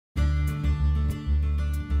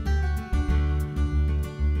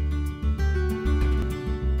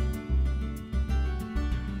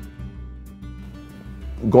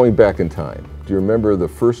going back in time, do you remember the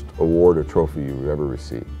first award or trophy you ever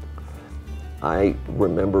received? I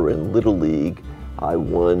remember in Little League, I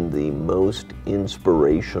won the Most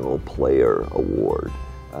Inspirational Player Award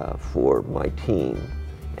for my team.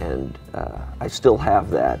 And I still have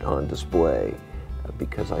that on display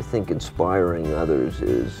because I think inspiring others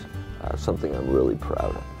is something I'm really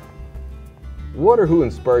proud of. What or who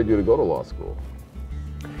inspired you to go to law school?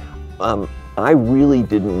 I really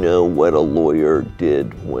didn't know what a lawyer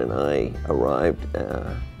did when I arrived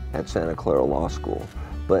at Santa Clara Law School,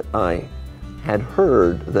 but I had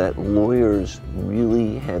heard that lawyers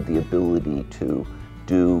really had the ability to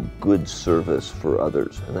do good service for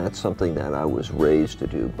others, and that's something that I was raised to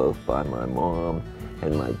do, both by my mom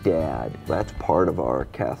and my dad. That's part of our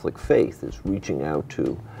Catholic faith, is reaching out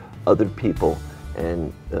to other people,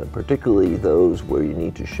 and particularly those where you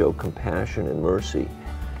need to show compassion and mercy.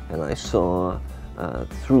 And I saw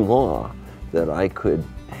through law that I could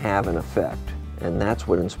have an effect, and that's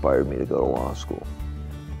what inspired me to go to law school.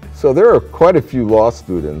 So there are quite a few law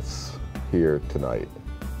students here tonight.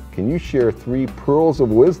 Can you share 3 pearls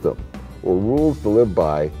of wisdom or rules to live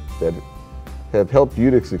by that have helped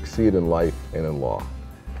you to succeed in life and in law?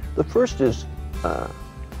 The first is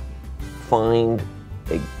find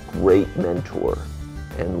a great mentor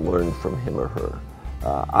and learn from him or her.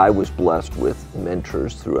 I was blessed with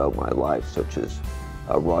mentors throughout my life, such as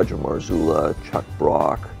Roger Marzullo, Chuck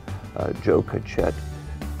Brock, Joe Cachet,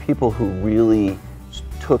 people who really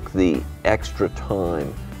took the extra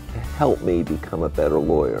time to help me become a better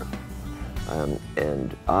lawyer.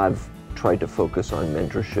 And I've tried to focus on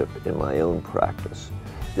mentorship in my own practice.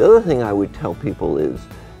 The other thing I would tell people is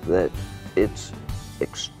that it's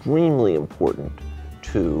extremely important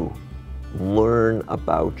to learn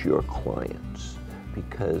about your clients,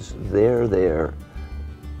 because they're there,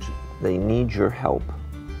 they need your help,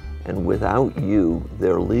 and without you,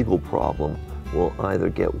 their legal problem will either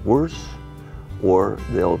get worse or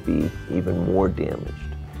they'll be even more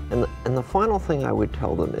damaged. And the final thing I would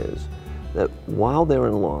tell them is that while they're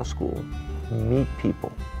in law school, meet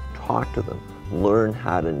people, talk to them, learn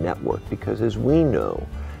how to network, because as we know,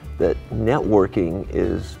 that networking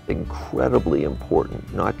is incredibly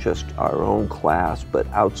important, not just our own class, but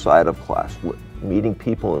outside of class, meeting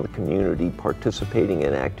people in the community, participating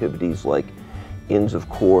in activities like Inns of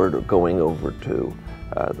Court or going over to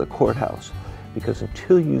the courthouse. Because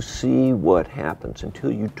until you see what happens,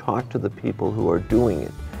 until you talk to the people who are doing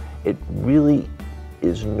it, it really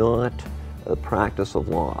is not a practice of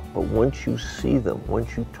law. But once you see them,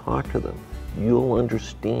 once you talk to them, you'll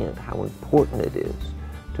understand how important it is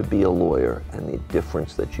to be a lawyer and the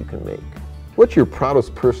difference that you can make. What's your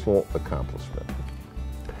proudest personal accomplishment?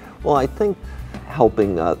 Well, I think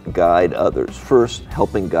helping guide others. First,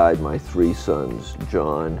 helping guide my 3 sons,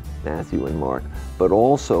 John, Matthew, and Mark, but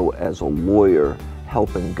also as a lawyer,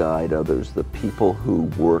 helping guide others, the people who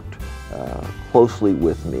worked closely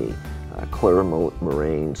with me, Clara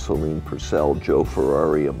Moraine, Celine Purcell, Joe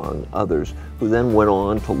Ferrari, among others, who then went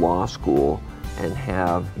on to law school and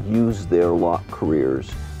have used their law careers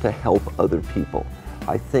to help other people.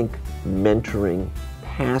 I think mentoring,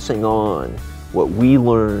 passing on what we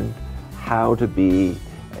learned, how to be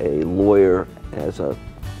a lawyer as a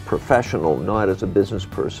professional, not as a business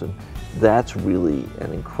person, that's really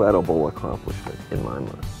an incredible accomplishment in my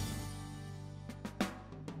mind.